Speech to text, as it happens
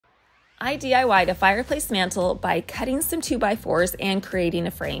I DIY'd a fireplace mantle by cutting some 2x4s and creating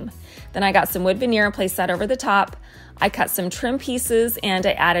a frame. Then I got some wood veneer and placed that over the top. I cut some trim pieces and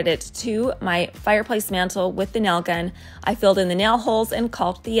I added it to my fireplace mantle with the nail gun. I filled in the nail holes and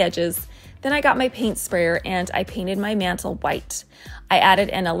caulked the edges. Then I got my paint sprayer and I painted my mantle white. I added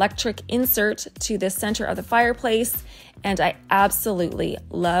an electric insert to the center of the fireplace, and I absolutely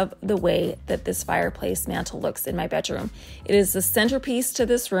love the way that this fireplace mantle looks in my bedroom. It is the centerpiece to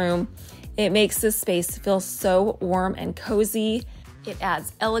this room. It makes this space feel so warm and cozy. It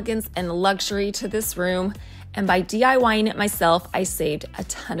adds elegance and luxury to this room, and by DIYing it myself, I saved a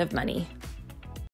ton of money.